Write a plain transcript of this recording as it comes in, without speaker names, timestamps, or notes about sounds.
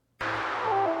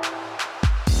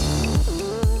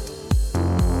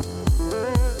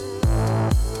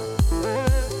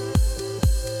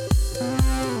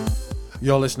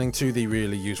You're listening to the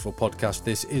Really Useful Podcast.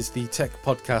 This is the tech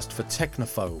podcast for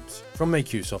technophobes from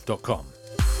macUsoft.com.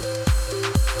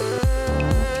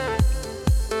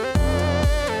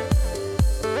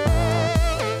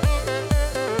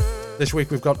 This week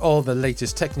we've got all the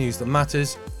latest tech news that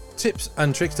matters, tips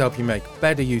and tricks to help you make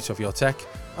better use of your tech,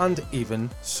 and even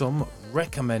some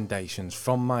recommendations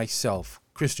from myself,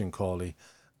 Christian Cawley,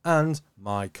 and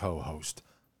my co-host,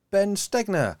 Ben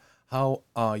Stegner. How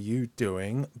are you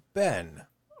doing, Ben?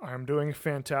 I'm doing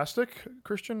fantastic,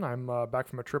 Christian. I'm back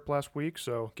from a trip last week,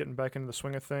 so getting back into the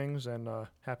swing of things and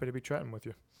happy to be chatting with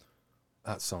you.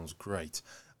 That sounds great.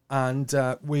 And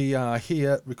we are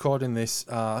here recording this.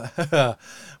 We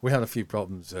had a few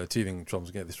problems, teething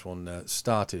problems to get this one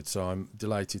started, so I'm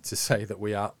delighted to say that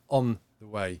we are on the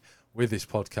way with this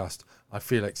podcast. I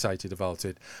feel excited about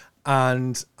it.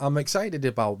 And I'm excited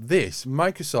about this.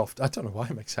 Microsoft, I don't know why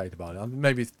I'm excited about it.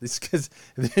 Maybe it's because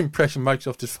the impression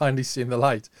Microsoft has finally seen the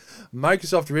light.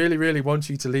 Microsoft really wants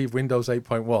you to leave Windows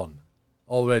 8.1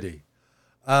 already.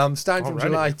 Starting from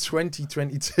July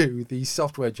 2022, the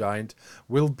software giant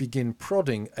will begin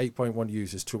prodding 8.1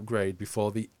 users to upgrade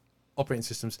before the operating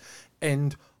system's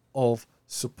end of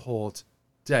support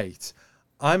date.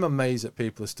 I'm amazed that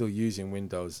people are still using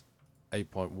Windows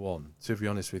 8.1, to be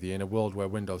honest with you, in a world where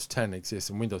Windows 10 exists,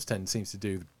 and Windows 10 seems to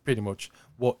do pretty much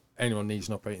what anyone needs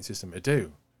an operating system to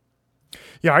do.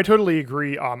 Yeah, I totally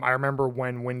agree. I remember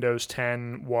when Windows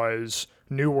 10 was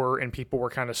newer and people were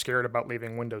kind of scared about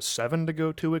leaving Windows 7 to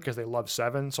go to it because they love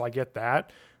 7, so I get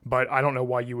that. But I don't know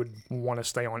why you would want to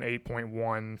stay on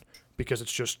 8.1 because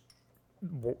it's just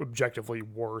objectively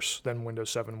worse than Windows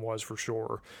 7 was for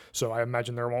sure. So I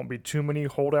imagine there won't be too many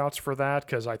holdouts for that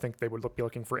because I think they would be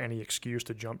looking for any excuse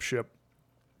to jump ship.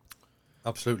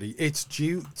 Absolutely. It's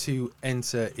due to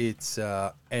enter its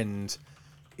end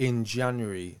in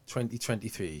January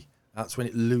 2023. That's when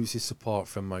it loses support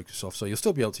from Microsoft. So you'll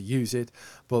still be able to use it,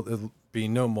 but there'll be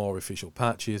no more official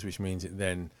patches, which means it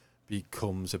then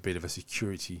becomes a bit of a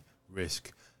security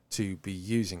risk to be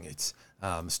using it.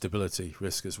 Stability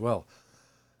risk as well.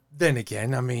 Then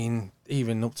again, I mean,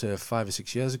 even up to 5 or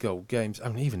 6 years ago, games, I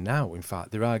mean, even now, in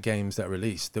fact, there are games that are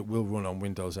released that will run on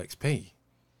Windows XP.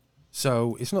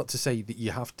 So it's not to say that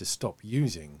you have to stop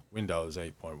using Windows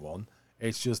 8.1.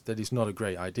 It's just that it's not a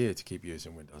great idea to keep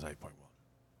using Windows 8.1.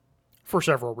 For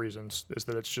several reasons, is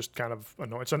that it's just kind of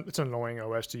annoying. It's an annoying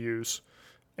OS to use,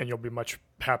 and you'll be much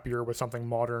happier with something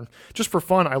modern. Just for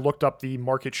fun, I looked up the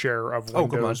market share of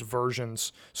Windows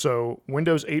versions. So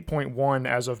Windows 8.1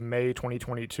 as of May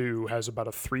 2022 has about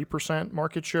a 3%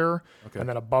 market share. Okay. And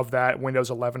then above that,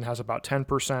 Windows 11 has about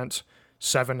 10%,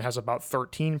 7 has about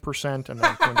 13%, and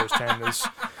then Windows 10 is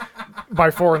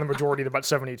by far in the majority at about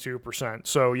 72%.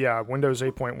 So yeah, Windows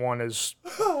 8.1 is...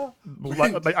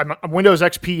 Windows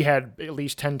XP had at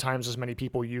least 10 times as many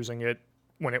people using it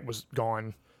when it was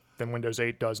gone than Windows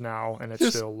 8 does now, and it's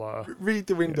still... read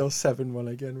the Windows 7 one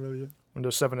again, will you?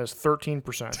 Windows 7 is 13%.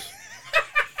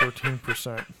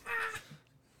 13%.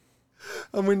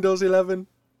 And Windows 11?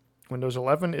 Windows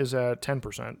 11 is at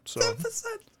 10%. So 10%?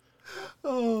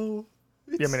 Oh.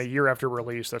 Yeah, I mean, a year after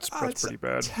release, that's pretty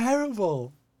bad.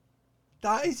 Terrible.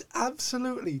 That is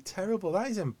absolutely terrible.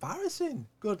 That is embarrassing.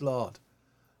 Good Lord.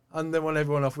 And they want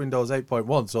everyone off Windows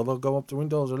 8.1, so they'll go up to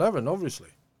Windows 11, obviously.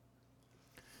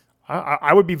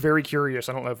 I would be very curious.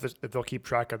 I don't know if they'll keep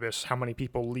track of this, how many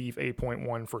people leave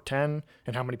 8.1 for 10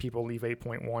 and how many people leave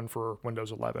 8.1 for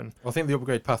Windows 11. Well, I think the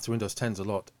upgrade path to Windows 10 is a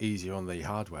lot easier on the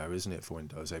hardware, isn't it, for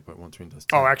Windows 8.1 to Windows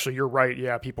 10? Oh, actually, you're right.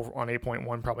 Yeah, people on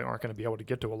 8.1 probably aren't going to be able to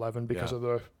get to 11 because of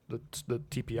the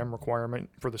TPM requirement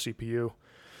for the CPU.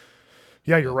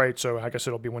 Yeah, you're right. So I guess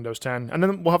it'll be Windows 10, and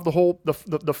then we'll have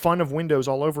the fun of Windows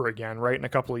all over again, right? In a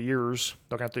couple of years,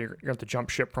 you're going to have to jump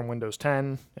ship from Windows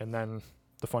 10, and then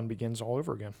the fun begins all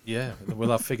over again. Yeah,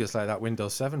 we'll have figures like that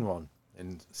Windows 7 one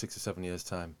in 6 or 7 years'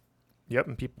 time. Yep,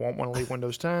 and people won't want to leave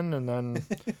Windows 10, and then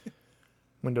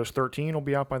Windows 13 will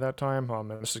be out by that time.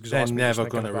 They're never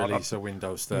going to release a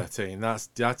Windows 13.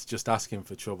 That's just asking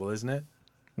for trouble, isn't it?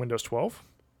 Windows 12?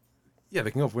 Yeah,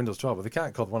 they can go for Windows 12, but they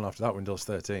can't call the one after that Windows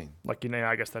 13.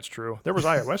 I guess that's true. There was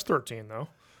iOS 13, though.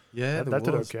 Yeah, that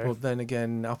did okay. But then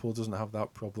again, Apple doesn't have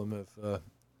that problem of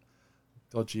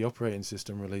dodgy operating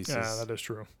system releases. Yeah, that is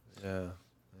true. Yeah.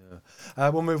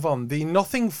 We'll move on. The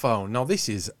Nothing Phone. Now, this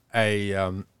is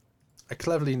a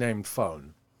cleverly named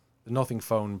phone. The Nothing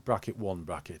Phone bracket 1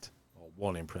 bracket, or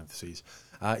 1 in parentheses.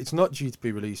 It's not due to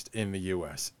be released in the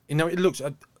US. You know, it looks,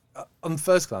 on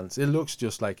first glance, it looks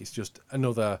just like it's just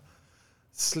another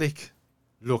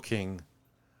slick-looking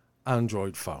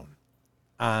Android phone.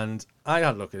 And I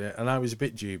had a look at it, and I was a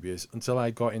bit dubious until I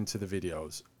got into the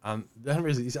videos. And then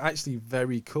really, it's actually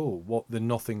very cool what the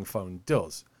Nothing phone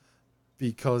does,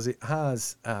 because it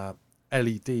has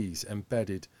LEDs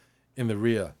embedded in the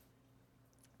rear,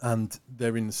 and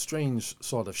they're in strange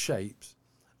sort of shapes.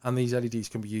 And these LEDs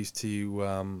can be used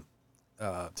to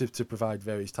provide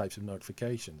various types of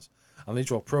notifications, and these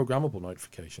are all programmable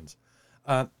notifications.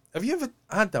 Have you ever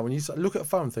had that when you look at a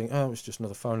phone and think, oh, it's just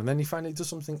another phone, and then you find it does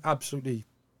something absolutely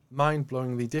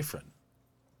mind-blowingly different?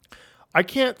 I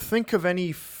can't think of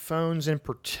any phones in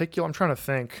particular. I'm trying to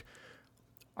think.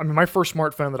 I mean, my first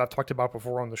smartphone that I've talked about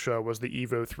before on the show was the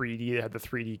Evo 3D. It had the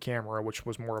 3D camera, which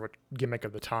was more of a gimmick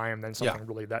of the time than something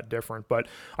really that different. But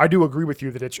I do agree with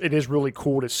you that it is really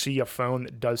cool to see a phone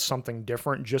that does something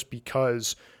different, just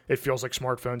because it feels like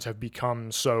smartphones have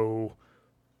become so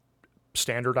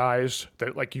standardized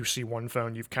that, like, you see one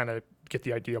phone, you've kind of get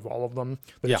the idea of all of them.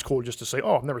 That it's cool just to say,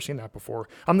 oh, I've never seen that before.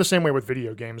 I'm the same way with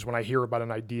video games. When I hear about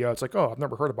an idea, it's like, oh, I've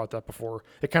never heard about that before.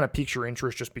 It kind of piques your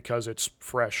interest just because it's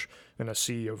fresh in a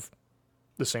sea of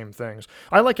the same things.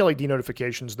 I like LED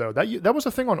notifications, though. That was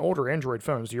a thing on older Android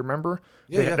phones. Do you remember?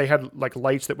 They had like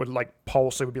lights that would like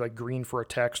pulse. It would be like green for a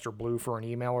text or blue for an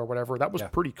email or whatever. That was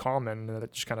pretty common, and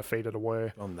it just kind of faded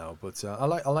away. Oh no, but I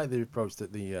like the approach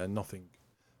that the Nothing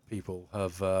people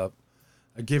have are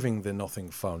giving the Nothing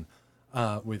phone,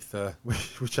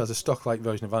 which has a stock-like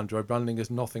version of Android branding as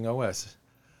Nothing OS.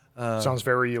 Sounds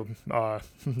very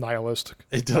nihilistic.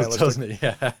 It does, doesn't it?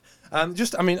 Yeah.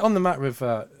 On the matter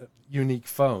of unique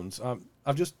phones,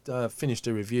 I've just finished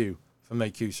a review for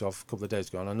macOS a couple of days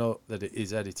ago, and I know that it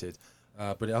is edited,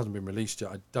 but it hasn't been released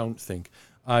yet, I don't think.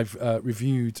 I've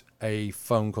reviewed a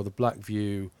phone called the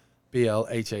Blackview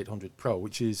BL8800 Pro,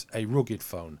 which is a rugged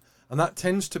phone. And that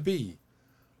tends to be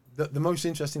the most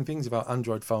interesting things about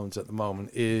Android phones at the moment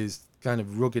is kind of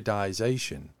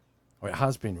ruggedization, or it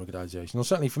has been ruggedization. Or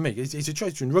certainly for me, it's a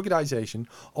choice between ruggedization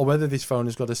or whether this phone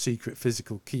has got a secret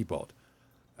physical keyboard.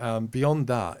 Beyond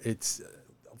that,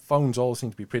 phones all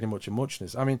seem to be pretty much a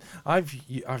muchness. I mean, I've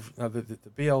the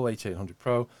BL8800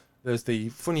 Pro. There's the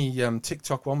funny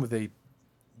TikTok one with the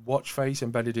watch face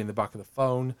embedded in the back of the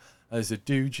phone. There's the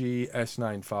Doogee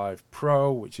S95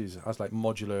 Pro, which has like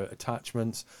modular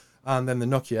attachments, and then the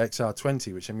Nokia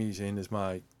XR20, which I'm using as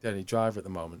my daily driver at the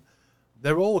moment.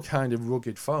 They're all kind of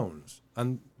rugged phones,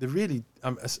 and they're really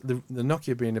the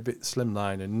Nokia being a bit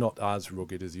slimline and not as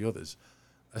rugged as the others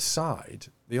aside,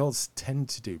 they all tend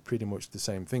to do pretty much the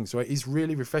same thing. So it's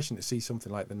really refreshing to see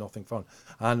something like the Nothing phone,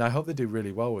 and I hope they do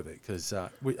really well with it, because I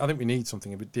think we need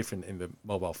something a bit different in the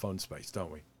mobile phone space,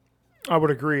 don't we? I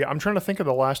would agree. I'm trying to think of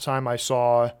the last time I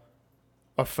saw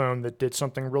a phone that did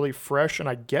something really fresh, and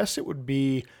I guess it would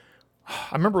be,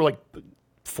 I remember like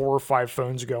 4 or 5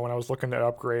 phones ago when I was looking at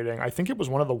upgrading. I think it was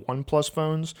one of the OnePlus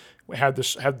phones. It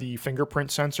had the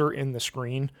fingerprint sensor in the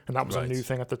screen, and that was a new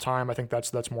thing at the time. I think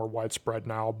that's more widespread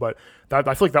now, but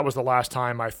I feel like that was the last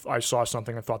time I saw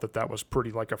something and thought that was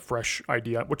pretty like a fresh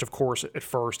idea, which of course at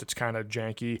first it's kind of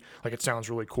janky. Like, it sounds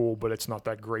really cool, but it's not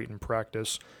that great in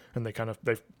practice, and they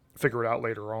figure it out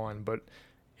later on. But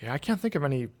yeah, I can't think of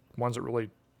any ones that really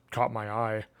caught my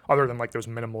eye other than like those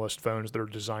minimalist phones that are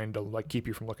designed to like keep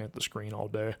you from looking at the screen all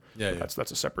day. That's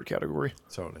a separate category.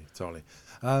 Totally. So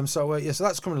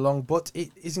that's coming along, but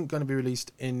it isn't going to be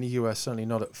released in the US, certainly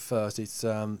not at first. It's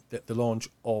the launch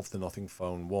of the Nothing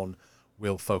Phone 1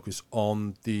 will focus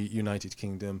on the United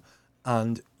Kingdom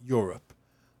and Europe.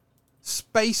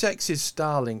 SpaceX's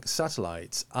Starlink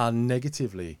satellites are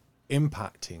negatively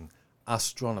impacting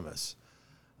astronomers.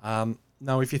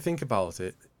 Now, if you think about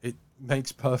it, it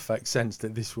makes perfect sense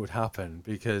that this would happen,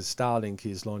 because Starlink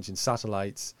is launching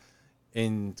satellites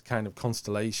in kind of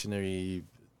constellationary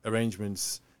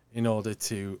arrangements in order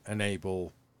to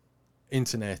enable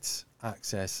internet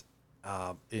access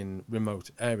in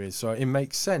remote areas. So it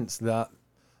makes sense that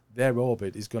their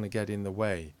orbit is going to get in the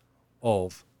way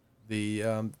of the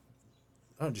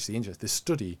the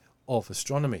study of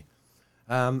astronomy.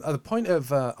 At the point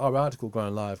of our article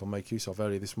going live on macOS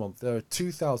earlier this month, there are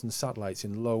 2,000 satellites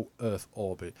in low Earth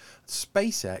orbit.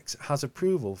 SpaceX has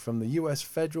approval from the US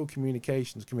Federal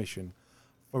Communications Commission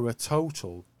for a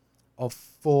total of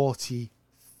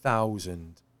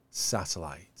 40,000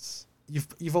 satellites.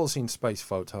 You've all seen space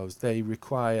photos. They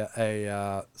require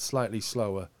a slightly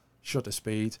slower shutter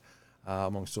speed,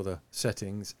 amongst other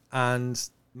settings, and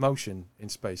motion in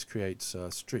space creates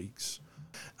streaks.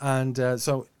 And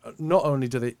so not only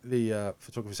do the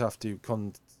photographers have to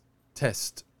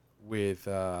contest with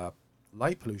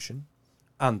light pollution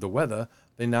and the weather,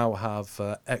 they now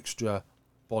have extra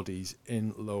bodies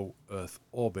in low Earth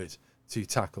orbit to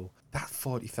tackle. That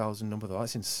 40,000 number, though,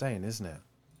 that's insane, isn't it?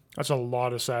 That's a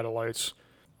lot of satellites.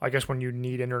 I guess when you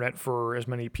need internet for as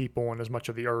many people and as much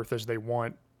of the Earth as they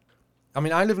want. I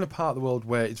mean, I live in a part of the world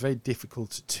where it's very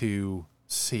difficult to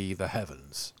see the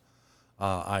heavens.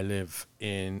 I live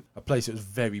in a place that was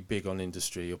very big on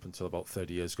industry up until about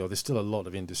 30 years ago. There's still a lot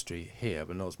of industry here,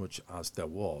 but not as much as there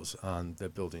was, and they're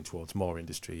building towards more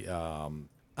industry.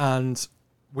 And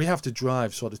we have to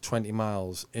drive sort of 20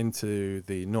 miles into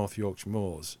the North Yorkshire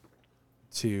Moors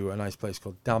to a nice place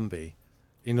called Danby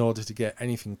in order to get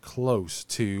anything close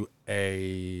to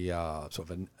a sort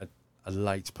of a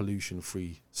light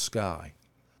pollution-free sky.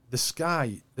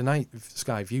 The night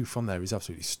sky view from there is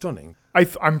absolutely stunning.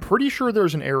 I'm pretty sure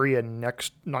there's an area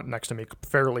not next to me,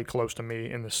 fairly close to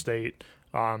me in the state.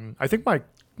 I think one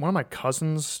of my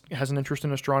cousins has an interest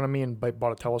in astronomy and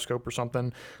bought a telescope or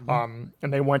something. And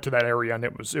they went to that area and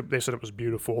they said it was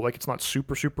beautiful. Like, it's not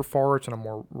super, super far. It's in a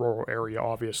more rural area,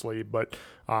 obviously, but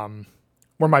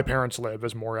where my parents live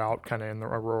is more out kind of in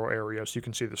a rural area, so you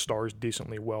can see the stars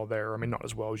decently well there. I mean, not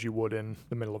as well as you would in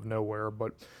the middle of nowhere,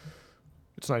 but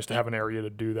it's nice to have an area to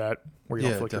do that where you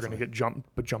don't feel like you're going to get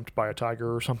jumped by a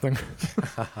tiger or something.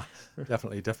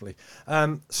 Definitely.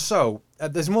 So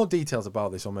there's more details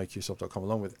about this on makeyourself.com,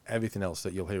 along with everything else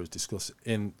that you'll hear us discuss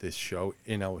in this show,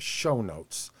 in our show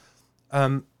notes.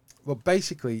 Well,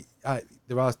 basically,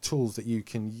 there are tools that you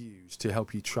can use to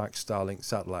help you track Starlink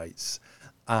satellites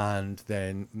and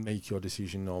then make your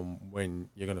decision on when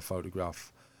you're going to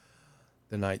photograph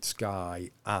the night sky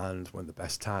and when the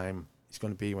best time is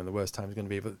going to be, when the worst time is going to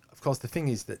be. But of course, the thing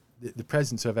is that the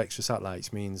presence of extra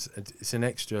satellites means it's an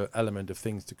extra element of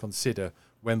things to consider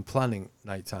when planning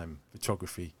nighttime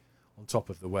photography, on top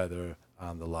of the weather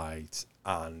and the light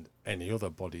and any other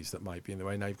bodies that might be in the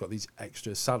way. Now you've got these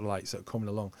extra satellites that are coming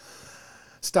along.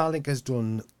 Starlink has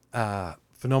done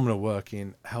phenomenal work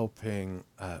in helping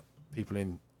people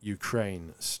in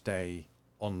Ukraine stay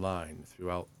online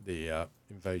throughout the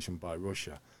invasion by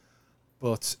Russia.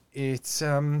 But it's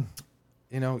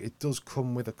it does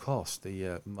come with a cost,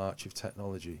 the march of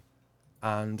technology.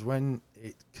 And when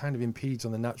it kind of impedes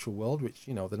on the natural world, which,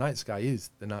 the night sky is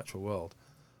the natural world,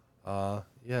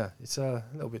 it's a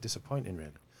little bit disappointing,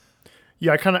 really.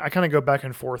 Yeah, I kind of go back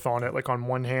and forth on it. Like, on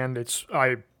one hand, it's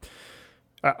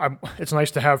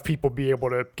nice to have people be able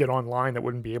to get online that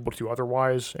wouldn't be able to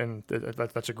otherwise, and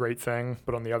that's a great thing.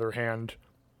 But on the other hand,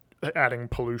 adding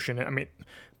pollution, I mean,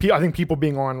 I think people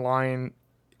being online,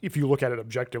 if you look at it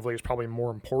objectively, is probably more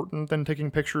important than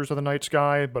taking pictures of the night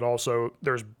sky. But also,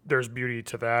 there's beauty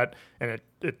to that, and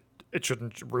it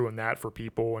shouldn't ruin that for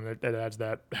people, and it adds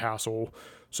that hassle.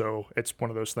 So it's one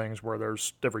of those things where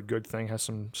there's every good thing has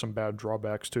some bad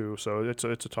drawbacks too. So it's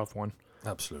a tough one.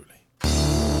 Absolutely.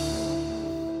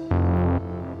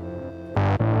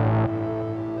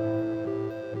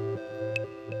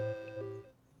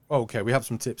 Okay, we have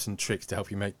some tips and tricks to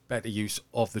help you make better use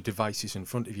of the devices in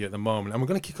front of you at the moment. And we're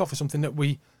going to kick off with something that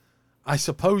we, I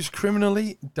suppose,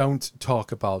 criminally don't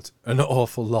talk about an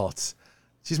awful lot,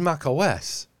 which is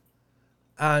macOS.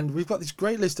 And we've got this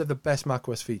great list of the best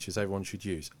macOS features everyone should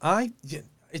use.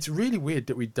 It's really weird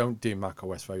that we don't do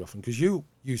macOS very often, because you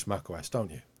use macOS,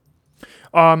 don't you?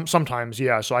 Sometimes,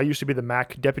 yeah. So I used to be the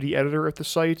Mac deputy editor at the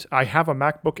site. I have a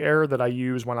MacBook Air that I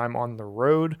use when I'm on the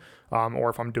road, or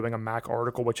if I'm doing a Mac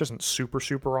article, which isn't super,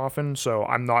 super often. So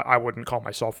I wouldn't call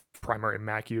myself a primary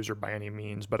Mac user by any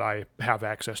means, but I have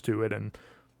access to it and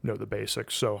know the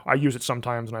basics. So I use it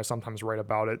sometimes, and I sometimes write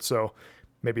about it. So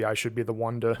maybe I should be the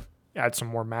one to add some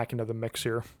more Mac into the mix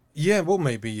here. Yeah, well,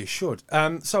 maybe you should.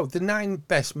 So the 9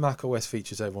 best macOS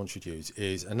features everyone should use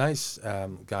is a nice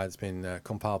guide that's been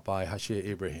compiled by Hashir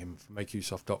Ibrahim from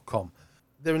makeuseof.com.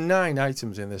 There are 9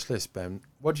 items in this list, Ben.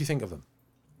 What do you think of them?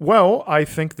 Well, I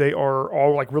think they are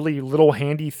all like really little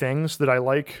handy things that I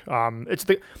like.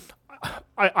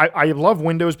 I love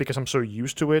Windows because I'm so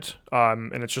used to it,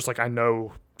 and it's just like I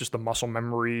know just the muscle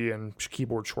memory and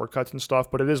keyboard shortcuts and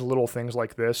stuff, but it is little things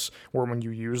like this where when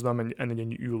you use them and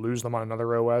then you lose them on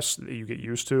another OS that you get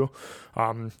used to.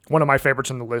 One of my favorites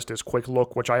in the list is Quick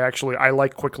Look, which I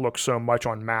like Quick Look so much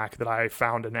on Mac that I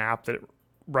found an app that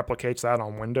replicates that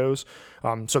on Windows.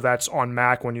 So that's on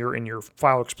Mac when you're in your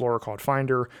file explorer called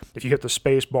Finder. If you hit the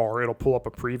space bar, it'll pull up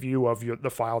a preview of the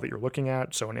file that you're looking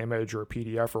at, so an image or a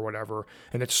PDF or whatever.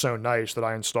 And it's so nice that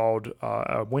I installed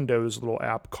a Windows little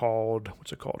app called,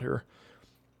 what's it called here?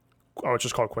 Oh, it's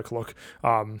just called Quick Look.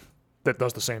 That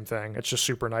does the same thing. It's just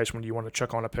super nice when you want to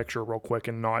check on a picture real quick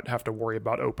and not have to worry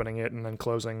about opening it and then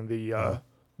closing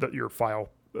your file,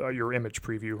 your image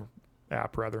preview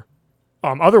app rather.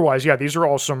 Otherwise, yeah, these are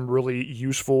all some really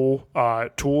useful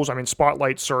tools. I mean,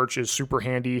 Spotlight Search is super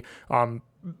handy.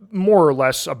 more or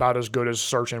less about as good as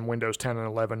search in Windows 10 and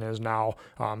 11 is now.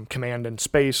 Command and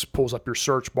space pulls up your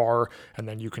search bar, and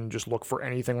then you can just look for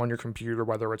anything on your computer,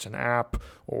 whether it's an app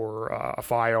or a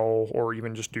file, or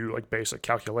even just do like basic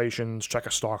calculations, check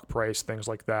a stock price, things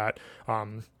like that.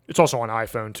 It's also on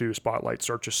iPhone too. Spotlight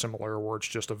search is similar, where it's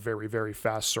just a very, very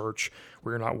fast search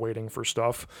where you're not waiting for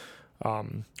stuff.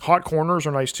 Hot corners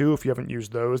are nice too if you haven't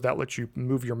used those. That lets you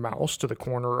move your mouse to the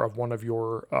corner of one of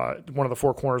the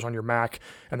four corners on your Mac,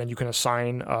 and then you can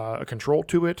assign a control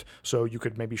to it. So you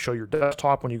could maybe show your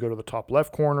desktop when you go to the top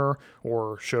left corner,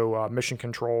 or show mission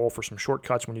control for some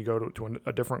shortcuts when you go to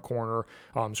a different corner.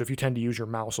 So if you tend to use your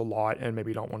mouse a lot and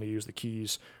maybe don't want to use the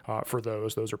keys for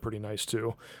those are pretty nice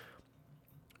too.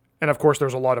 And of course,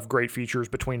 there's a lot of great features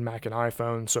between Mac and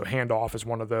iPhone. So handoff is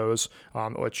one of those.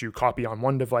 It lets you copy on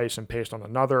one device and paste on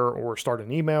another, or start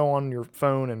an email on your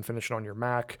phone and finish it on your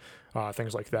Mac.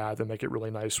 Things like that make it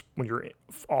really nice when you're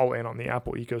all in on the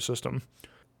Apple ecosystem.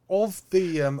 Of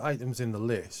the items in the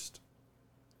list,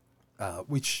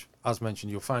 which, as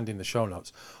mentioned, you'll find in the show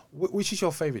notes, which is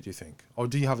your favorite, do you think? Or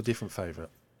do you have a different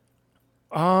favorite?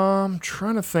 I'm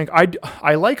trying to think.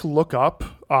 I like Lookup,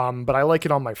 but I like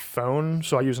it on my phone.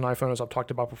 So I use an iPhone, as I've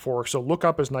talked about before. So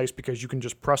Lookup is nice because you can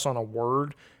just press on a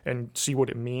word and see what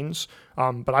it means.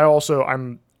 But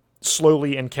I'm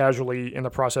slowly and casually in the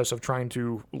process of trying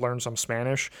to learn some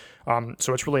Spanish.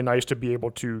 So it's really nice to be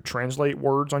able to translate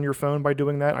words on your phone by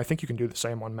doing that. I think you can do the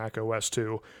same on macOS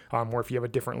too, where if you have a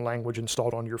different language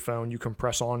installed on your phone, you can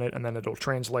press on it and then it'll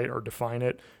translate or define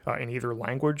it in either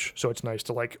language. So it's nice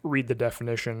to like read the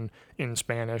definition in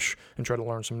Spanish and try to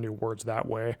learn some new words that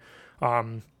way.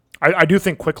 I do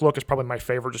think Quick Look is probably my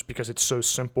favorite just because it's so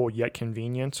simple yet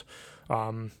convenient.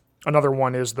 Another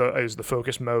one is the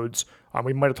focus modes.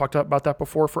 We might have talked about that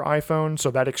before for iPhone. So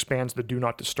that expands the Do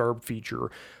Not Disturb feature.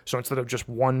 So instead of just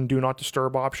one Do Not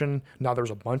Disturb option, now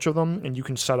there's a bunch of them, and you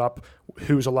can set up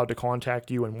who's allowed to contact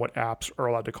you and what apps are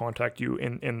allowed to contact you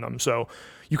in them. So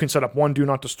you can set up one Do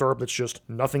Not Disturb that's just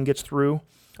nothing gets through.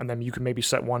 And then you can maybe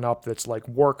set one up that's like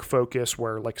work focus,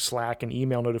 where like Slack and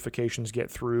email notifications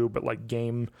get through, but like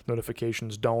game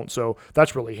notifications don't. So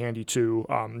that's really handy too,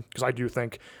 because I do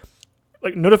think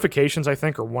like notifications, I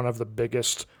think, are one of the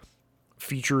biggest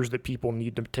features that people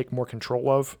need to take more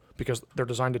control of, because they're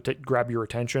designed to grab your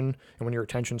attention. And when your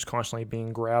attention's constantly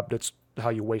being grabbed, it's how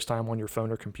you waste time on your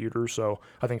phone or computer. So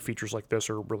I think features like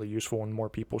this are really useful, and more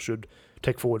people should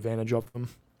take full advantage of them.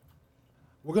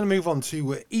 We're going to move on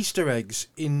to Easter eggs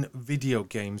in video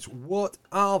games. What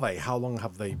are they? How long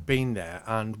have they been there?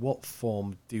 And what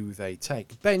form do they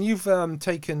take? Ben, you've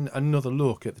taken another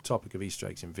look at the topic of Easter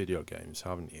eggs in video games,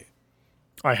 haven't you?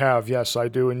 I have, yes. I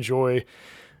do enjoy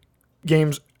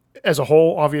games as a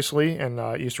whole, obviously, and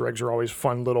Easter eggs are always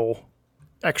fun little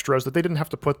extras that they didn't have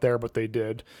to put there, but they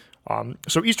did.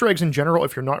 So Easter eggs in general,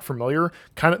 if you're not familiar,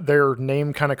 their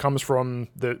name comes from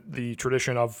the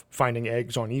tradition of finding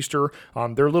eggs on Easter.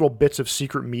 They're little bits of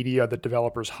secret media that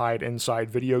developers hide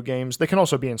inside video games. They can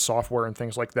also be in software and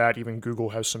things like that. Even Google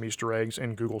has some Easter eggs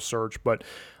in Google search, but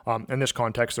in this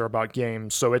context, they're about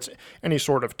games. So it's any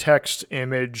sort of text,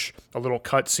 image, a little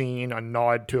cutscene, a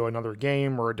nod to another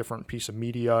game or a different piece of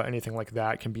media, anything like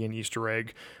that can be an Easter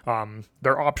egg.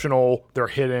 They're optional, they're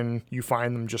hidden, you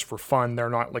find them just for fun. They're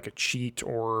not like a cheat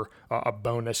or a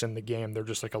bonus in the game. They're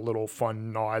just like a little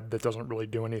fun nod that doesn't really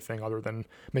do anything other than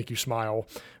make you smile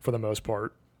for the most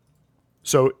part.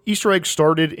 So Easter eggs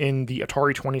started in the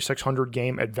Atari 2600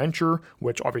 game Adventure,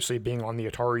 which obviously being on the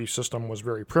Atari system was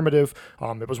very primitive.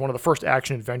 It was one of the first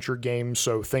action-adventure games,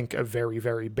 so think a very,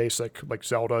 very basic like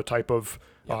Zelda type of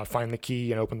find the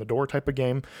key and open the door type of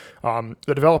game.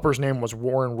 The developer's name was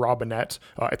Warren Robinett.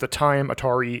 At the time,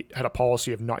 Atari had a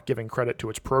policy of not giving credit to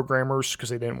its programmers because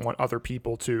they didn't want other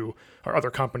people or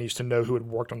other companies to know who had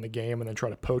worked on the game and then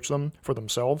try to poach them for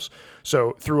themselves.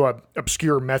 So through an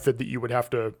obscure method that you would have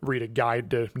to read a guide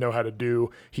to know how to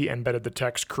do, he embedded the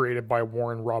text created by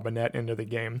Warren Robinett into the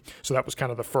game. So that was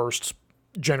kind of the first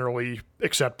generally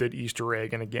accepted Easter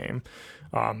egg in a game.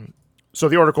 So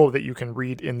the article that you can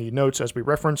read in the notes as we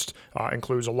referenced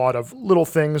includes a lot of little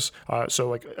things. So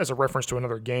like as a reference to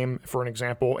another game, for an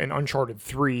example, in Uncharted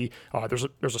 3,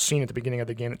 there's a scene at the beginning of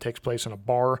the game that takes place in a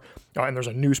bar, and there's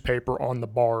a newspaper on the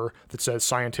bar that says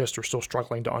scientists are still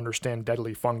struggling to understand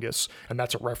deadly fungus, and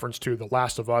that's a reference to The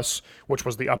Last of Us, which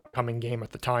was the upcoming game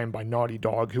at the time by Naughty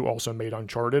Dog, who also made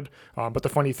Uncharted. But the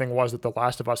funny thing was that The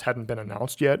Last of Us hadn't been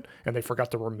announced yet, and they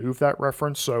forgot to remove that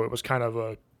reference, so it was kind of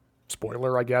a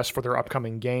spoiler, I guess, for their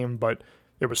upcoming game, but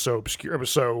it was so obscure, it was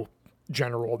so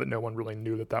general that no one really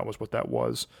knew that was what that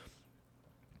was.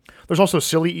 There's also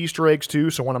silly Easter eggs too.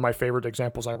 So one of my favorite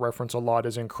examples I reference a lot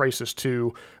is in Crysis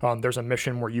 2. There's a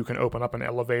mission where you can open up an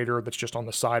elevator that's just on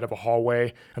the side of a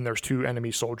hallway, and there's 2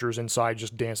 enemy soldiers inside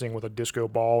just dancing with a disco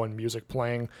ball and music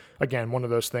playing. Again, one of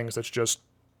those things that's just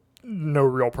no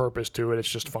real purpose to it. It's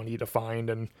just funny to find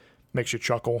and makes you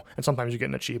chuckle. And sometimes you get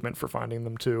an achievement for finding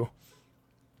them too.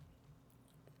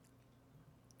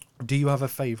 Do you have a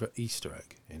favorite Easter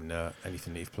egg in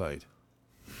anything that you've played?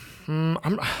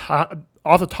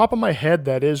 Off the top of my head,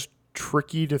 that is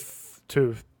tricky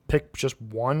to pick just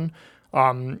one.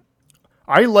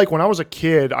 I like, when I was a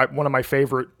kid, one of my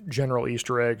favorite general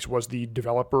Easter eggs was the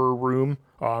developer room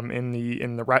in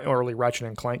the early Ratchet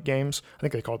and Clank games. I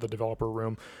think they called it the developer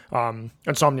room.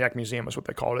 Insomniac Museum is what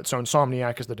they called it. So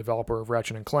Insomniac is the developer of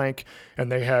Ratchet and Clank,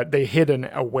 and they hid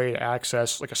a way to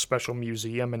access like a special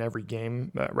museum in every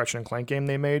game, Ratchet and Clank game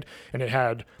they made, and it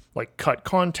had like cut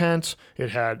content, it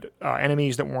had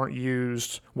enemies that weren't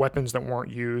used, weapons that weren't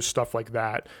used, stuff like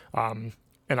that.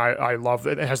 And I love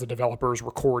that it has the developers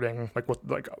recording like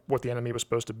what the enemy was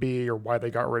supposed to be or why they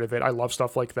got rid of it. I love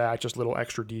stuff like that, just little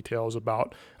extra details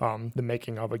about the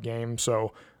making of a game.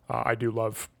 So I do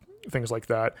love things like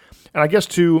that. And I guess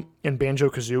too, in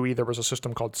Banjo-Kazooie, there was a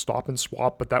system called Stop and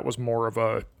Swap, but that was more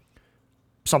of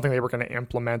something they were going to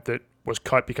implement that was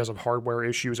cut because of hardware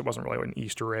issues. It wasn't really an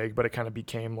Easter egg, but it kind of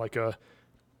became like it's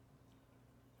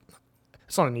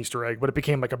not an Easter egg, but it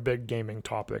became like a big gaming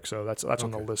topic. So that's okay.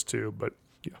 On the list too. But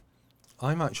yeah,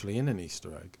 I'm actually in an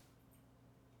Easter egg.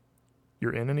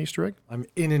 You're in an Easter egg? I'm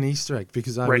in an Easter egg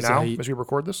because I right now as we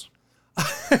record this.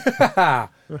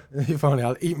 If only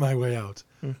I'll eat my way out.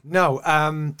 No,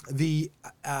 the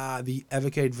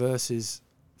Evercade Versus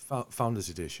Founders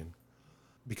Edition.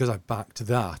 Because I backed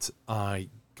that, I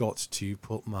got to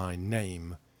put my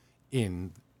name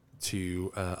in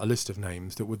to a list of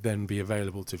names that would then be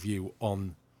available to view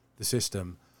on the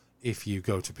system if you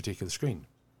go to a particular screen.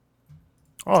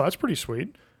 Oh, that's pretty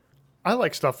sweet. I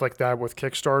like stuff like that with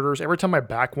Kickstarters. Every time I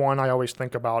back one, I always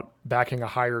think about backing a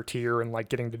higher tier and like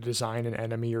getting to design an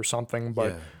enemy or something,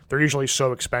 but they're usually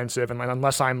so expensive, and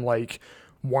unless I'm like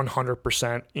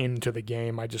 100% into the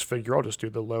game, I just figure I'll just do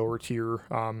the lower tier.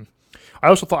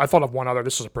 I thought of one other.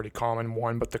 This is a pretty common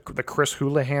one, but the Chris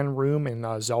Houlihan room in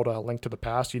Zelda: A Link to the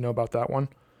Past. You know about that one?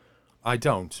 I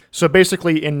don't. So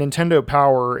basically, in Nintendo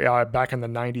Power, back in the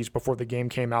 90s, before the game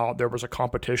came out, there was a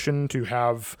competition to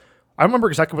have. I remember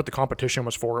exactly what the competition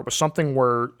was for. It was something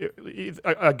where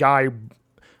a guy,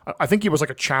 I think he was like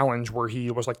a challenge where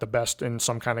he was like the best in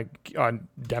some kind of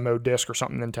demo disc or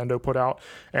something Nintendo put out.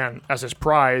 And as his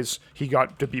prize, he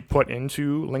got to be put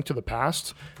into Link to the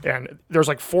Past. And there's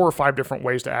like 4 or 5 different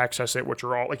ways to access it, which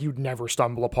are all like you'd never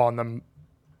stumble upon them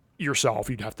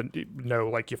yourself. You'd have to know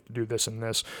like you have to do this and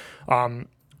this.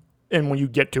 And when you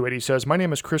get to it, he says, "My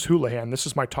name is Chris Houlihan. This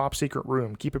is my top secret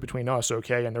room. Keep it between us,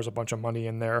 okay?" And there's a bunch of money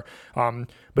in there.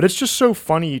 But it's just so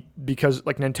funny because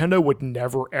like Nintendo would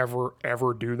never, ever,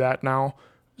 ever do that now.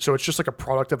 So it's just like a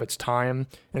product of its time.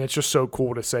 And it's just so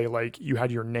cool to say like you had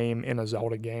your name in a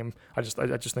Zelda game. I just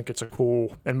think it's a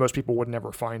cool, and most people would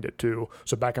never find it too.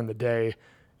 So back in the day,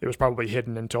 it was probably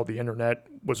hidden until the internet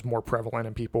was more prevalent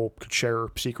and people could share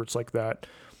secrets like that.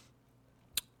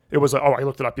 It was I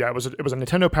looked it up. Yeah, it was a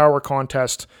Nintendo Power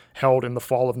contest held in the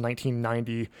fall of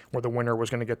 1990, where the winner was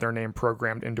going to get their name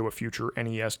programmed into a future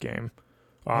NES game.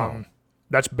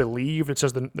 That's believed. It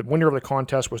says the winner of the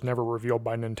contest was never revealed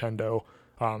by Nintendo,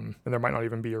 and there might not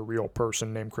even be a real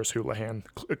person named Chris Houlihan,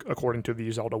 according to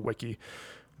the Zelda wiki.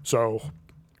 So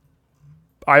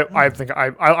I think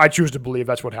I choose to believe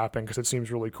that's what happened because it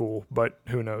seems really cool, but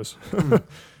who knows?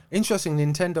 Interesting.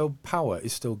 Nintendo Power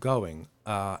is still going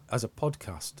as a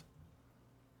podcast.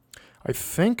 I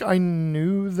think I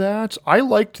knew that. I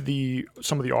liked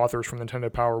some of the authors from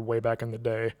Nintendo Power way back in the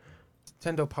day.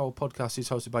 Nintendo Power podcast is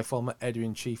hosted by former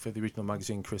editor-in-chief of the original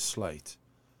magazine, Chris Slate.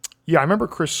 Yeah, I remember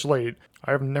Chris Slate.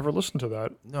 I have never listened to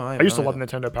that. No, I used to love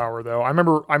Nintendo Power though. I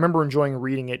remember enjoying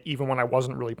reading it even when I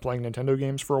wasn't really playing Nintendo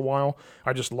games for a while.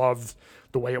 I just loved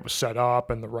the way it was set up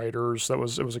and the writers. It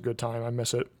was a good time. I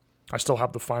miss it. I still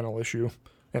have the final issue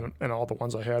and all the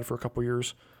ones I had for a couple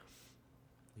years.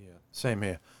 Yeah, same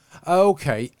here.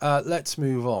 Okay, let's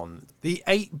move on. The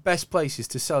 8 best places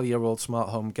to sell your old smart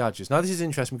home gadgets. Now, this is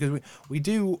interesting because we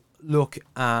do look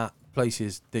at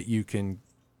places that you can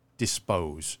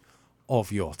dispose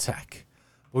of your tech.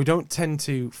 But we don't tend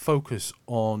to focus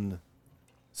on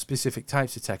specific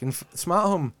types of tech. And smart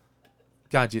home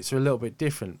gadgets are a little bit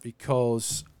different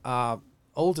because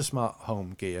older smart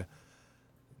home gear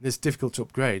that's difficult to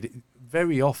upgrade, it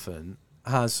very often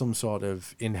has some sort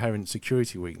of inherent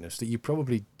security weakness that you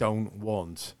probably don't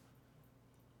want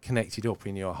connected up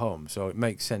in your home. So it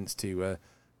makes sense to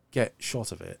get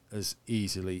shot of it as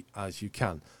easily as you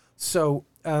can. So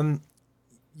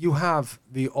you have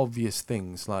the obvious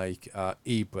things like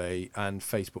eBay and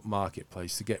Facebook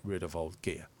Marketplace to get rid of old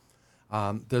gear.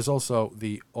 There's also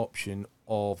the option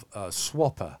of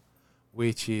Swapper,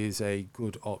 which is a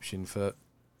good option for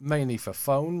mainly for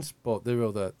phones, but there are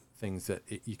other things that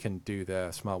you can do there: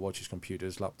 smartwatches,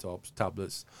 computers, laptops,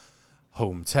 tablets,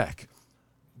 home tech.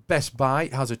 Best Buy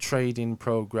has a trade-in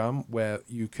program where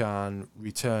you can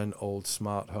return old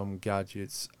smart home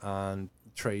gadgets and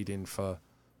trade in for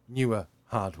newer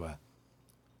hardware.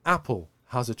 Apple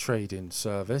has a trade-in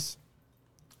service,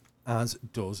 as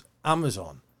does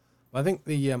Amazon. I think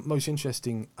the most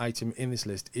interesting item in this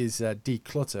list is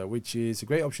Declutter, which is a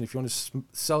great option if you want to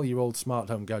sell your old smart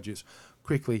home gadgets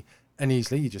quickly and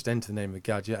easily. You just enter the name of the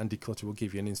gadget and Declutter will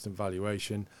give you an instant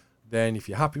valuation. Then if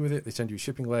you're happy with it, they send you a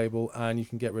shipping label and you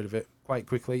can get rid of it quite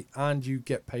quickly, and you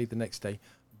get paid the next day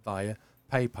via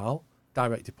PayPal,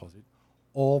 direct deposit,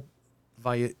 or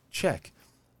via check.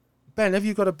 Ben, have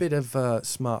you got a bit of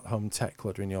smart home tech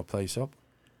clutter in your place up?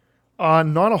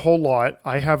 Not a whole lot.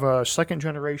 I have a second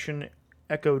generation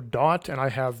Echo Dot, and I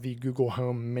have the Google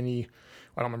Home Mini.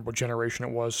 I don't remember what generation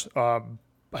it was. I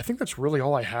think that's really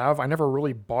all I have. I never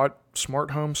really bought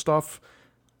smart home stuff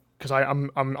because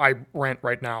I rent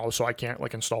right now, so I can't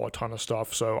like install a ton of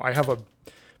stuff. So I have a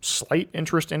slight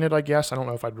interest in it, I guess. I don't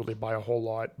know if I'd really buy a whole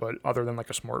lot, but other than like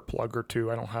a smart plug or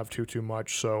two, I don't have too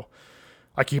much. So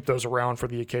I keep those around for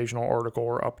the occasional article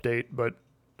or update, but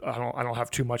I don't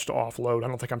have too much to offload. I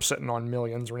don't think I'm sitting on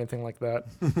millions or anything like that.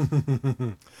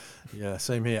 Yeah,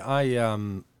 same here.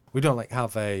 We don't like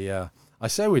have a. I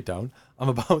say we don't. I'm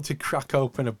about to crack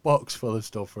open a box full of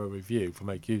stuff for a review for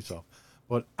make use of,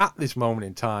 but at this moment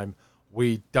in time,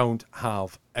 we don't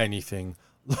have anything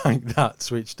like that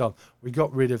switched on. We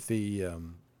got rid of the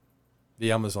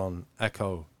Amazon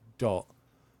Echo Dot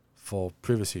for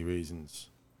privacy reasons.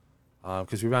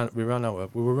 Because we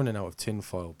were running out of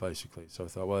tinfoil basically, so I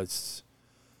thought, well, it's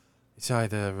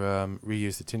either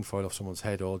reuse the tinfoil off someone's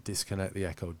head or disconnect the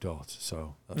Echo Dot.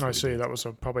 So that's I see. That was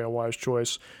probably a wise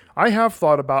choice. I have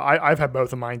thought about. I've had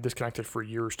both of mine disconnected for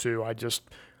years too. I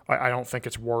don't think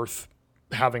it's worth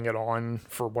having it on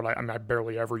for what I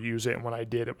barely ever use it, and when I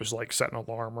did, it was like set an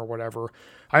alarm or whatever.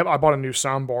 I bought a new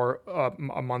soundbar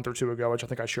a month or two ago, which I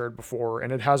think I shared before,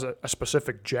 and it has a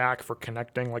specific jack for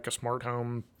connecting like a smart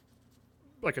home,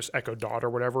 like a Echo Dot or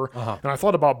whatever. And I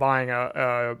thought about buying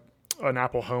an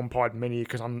Apple HomePod Mini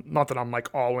because I'm not that I'm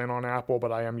like all in on Apple,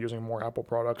 but I am using more Apple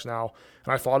products now.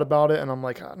 And I thought about it, and I'm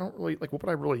like, I don't really like. What would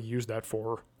I really use that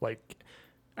for? Like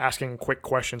asking quick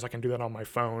questions. I can do that on my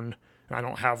phone, and I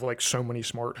don't have like so many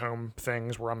smart home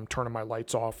things where I'm turning my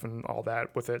lights off and all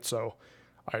that with it. So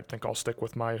I think I'll stick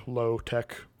with my low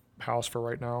tech house for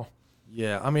right now.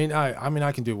 Yeah, I mean,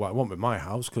 I can do what I want with my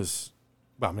house because,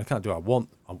 well, I can't do what I want.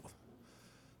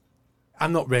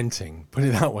 I'm not renting, put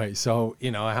it that way. So,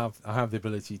 I have the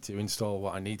ability to install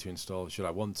what I need to install should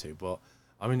I want to. But,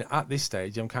 I mean, at this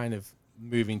stage, I'm kind of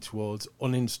moving towards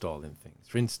uninstalling things.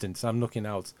 For instance, I'm looking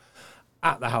out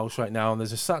at the house right now, and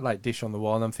there's a satellite dish on the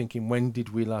wall, and I'm thinking, when did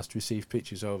we last receive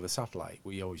pictures over satellite?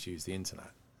 We always use the internet.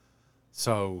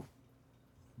 So,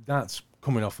 that's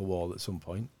coming off the wall at some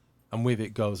point, and with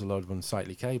it goes a load of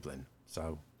unsightly cabling.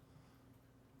 So,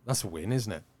 that's a win,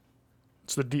 isn't it?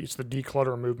 It's the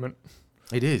declutter movement.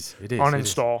 It is.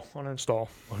 Uninstall.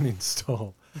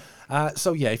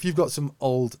 So yeah, if you've got some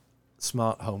old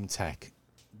smart home tech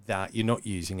that you're not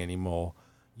using anymore,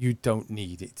 you don't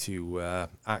need it to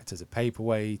act as a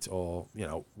paperweight or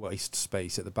waste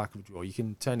space at the back of a drawer. You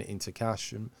can turn it into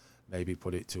cash and maybe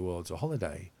put it towards a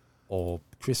holiday or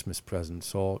Christmas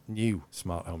presents or new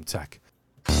smart home tech.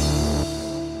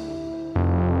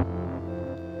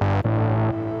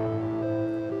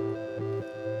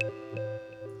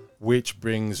 Which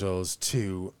brings us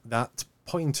to that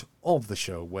point of the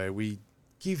show where we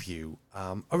give you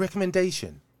a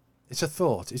recommendation. It's a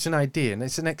thought, it's an idea, and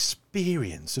it's an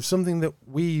experience of something that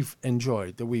we've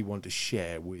enjoyed that we want to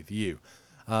share with you.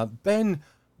 Ben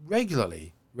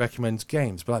regularly recommends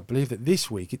games, but I believe that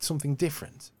this week it's something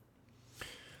different.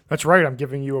 That's right. I'm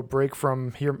giving you a break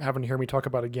from having to hear me talk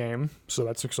about a game, so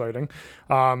that's exciting.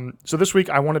 So this week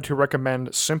I wanted to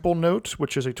recommend Simple Note,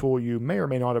 which is a tool you may or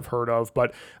may not have heard of,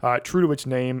 but true to its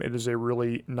name, it is a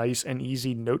really nice and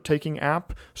easy note-taking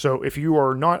app. So if you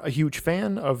are not a huge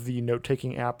fan of the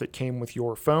note-taking app that came with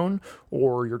your phone,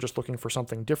 or you're just looking for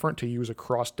something different to use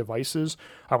across devices,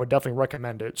 I would definitely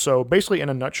recommend it. So basically, in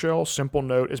a nutshell, Simple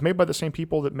Note is made by the same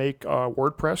people that make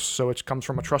WordPress, so it comes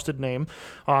from a trusted name.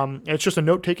 It's just a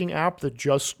note-taking note-taking app that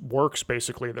just works,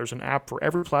 basically. There's an app for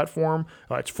every platform.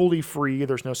 It's fully free.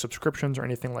 There's no subscriptions or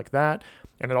anything like that.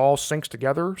 And it all syncs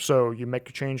together. So you make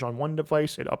a change on one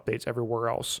device, it updates everywhere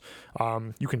else.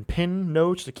 You can pin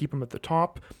notes to keep them at the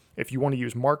top. If you want to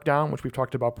use Markdown, which we've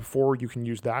talked about before, you can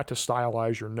use that to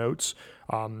stylize your notes.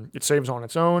 It saves on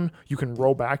its own. You can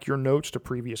roll back your notes to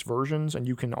previous versions, and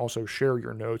you can also share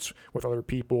your notes with other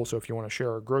people. So if you want to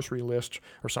share a grocery list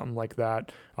or something like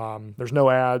that, there's no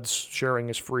ads, sharing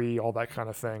is free, all that kind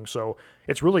of thing. So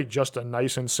it's really just a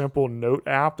nice and simple note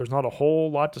app. There's not a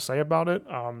whole lot to say about it.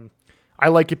 I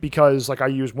like it because I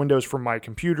use Windows for my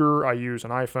computer, I use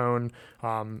an iPhone,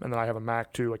 and then I have a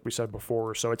Mac too, like we said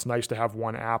before. So it's nice to have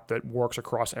one app that works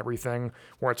across everything,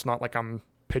 where it's not like I'm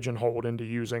pigeonholed into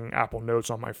using Apple Notes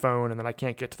on my phone and then I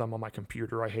can't get to them on my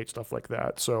computer. I hate stuff like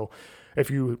that. So if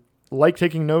you like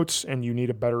taking notes and you need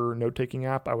a better note-taking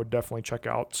app, I would definitely check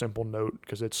out Simple Note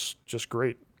because it's just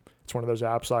great. It's one of those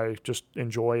apps I just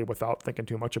enjoy without thinking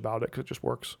too much about it because it just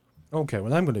works. Okay,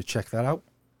 well, I'm going to check that out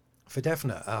for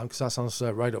definite, because that sounds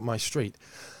right up my street.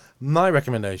 My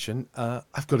recommendation,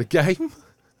 I've got a game,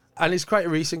 and it's quite a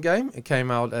recent game. It came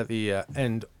out at the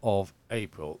end of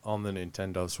April on the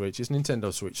Nintendo Switch. It's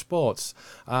Nintendo Switch Sports.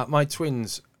 My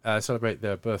twins celebrate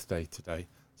their birthday today,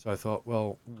 so I thought,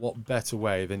 well, what better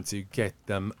way than to get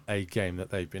them a game that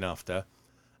they've been after?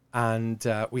 And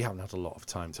we haven't had a lot of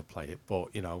time to play it,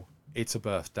 but, it's a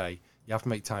birthday. You have to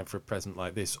make time for a present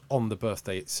like this on the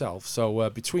birthday itself. So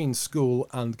between school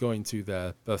and going to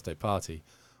their birthday party,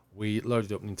 we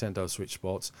loaded up Nintendo Switch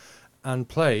Sports and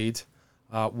played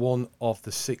one of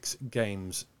the 6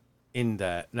 games in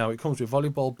there. Now, it comes with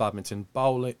volleyball, badminton,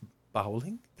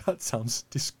 bowling? That sounds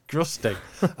disgusting.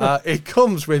 It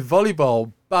comes with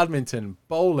volleyball, badminton,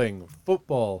 bowling,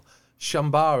 football,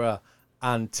 shambara,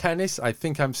 and tennis. I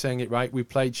think I'm saying it right. We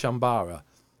played shambara.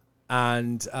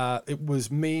 And it was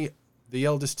me, the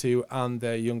eldest 2, and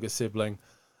their younger sibling,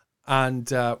 and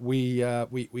we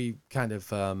kind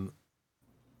of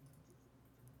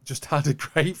just had a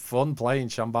great fun playing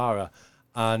shambara,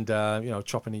 and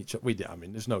chopping each.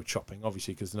 There's no chopping,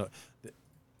 obviously, because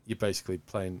you're basically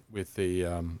playing with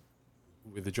the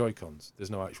Joy-Cons.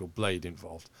 There's no actual blade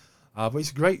involved, but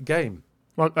it's a great game.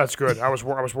 Well, that's good. I was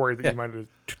worried that you might have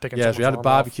taken. Yes, we had a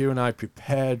barbecue, and I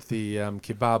prepared the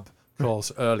kebab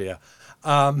course earlier.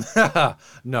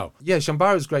 No. Yeah,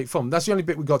 Shambara is great fun. That's the only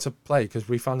bit we got to play because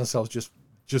we found ourselves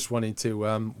just wanting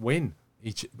to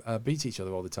beat each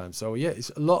other all the time. So yeah,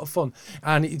 it's a lot of fun,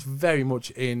 and it's very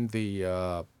much in the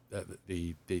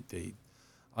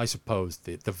I suppose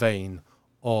the vein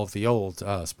of the old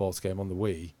sports game on the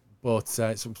Wii, but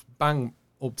it's bang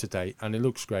up to date, and it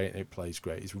looks great and it plays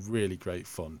great. It's really great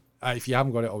fun. If you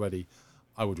haven't got it already,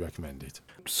 I would recommend it.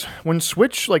 When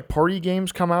Switch party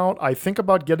games come out, I think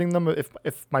about getting them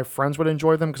if my friends would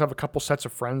enjoy them, because I have a couple sets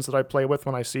of friends that I play with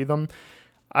when I see them.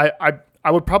 I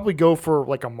would probably go for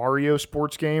a Mario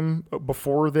sports game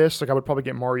before this. I would probably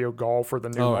get Mario Golf or the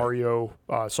new Mario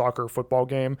soccer football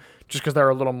game, just because they're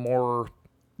a little more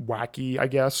wacky, I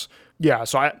guess. Yeah,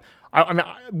 so I mean,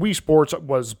 Wii Sports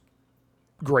was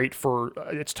great for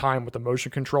its time with the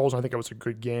motion controls. I think it was a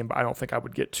good game, but I don't think I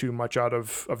would get too much out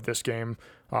of this game.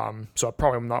 So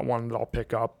probably not one that I'll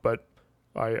pick up, but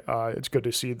it's good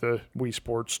to see the Wii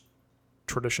Sports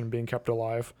tradition being kept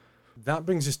alive. That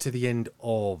brings us to the end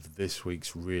of this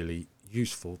week's really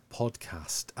useful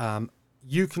podcast.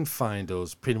 You can find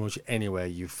us pretty much anywhere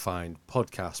you find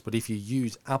podcasts, but if you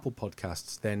use Apple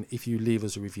Podcasts, then if you leave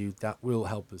us a review, that will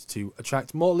help us to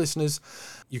attract more listeners.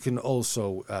 You can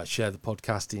also share the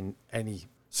podcast in any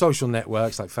social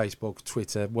networks like Facebook,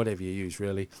 Twitter, whatever you use,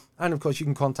 really. And, of course, you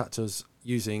can contact us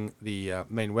using the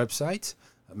main website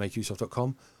at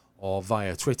makeuseof.com or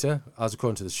via Twitter, as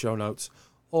according to the show notes,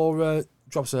 or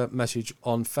drop us a message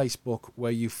on Facebook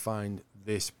where you find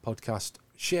this podcast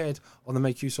shared on the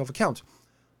Make Use Of account.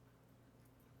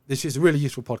 This is a really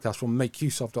useful podcast from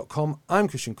makeuseof.com. I'm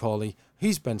Christian Cawley,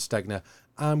 he's Ben Stegner,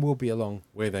 and we'll be along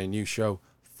with a new show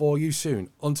for you soon.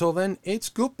 Until then, it's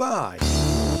goodbye.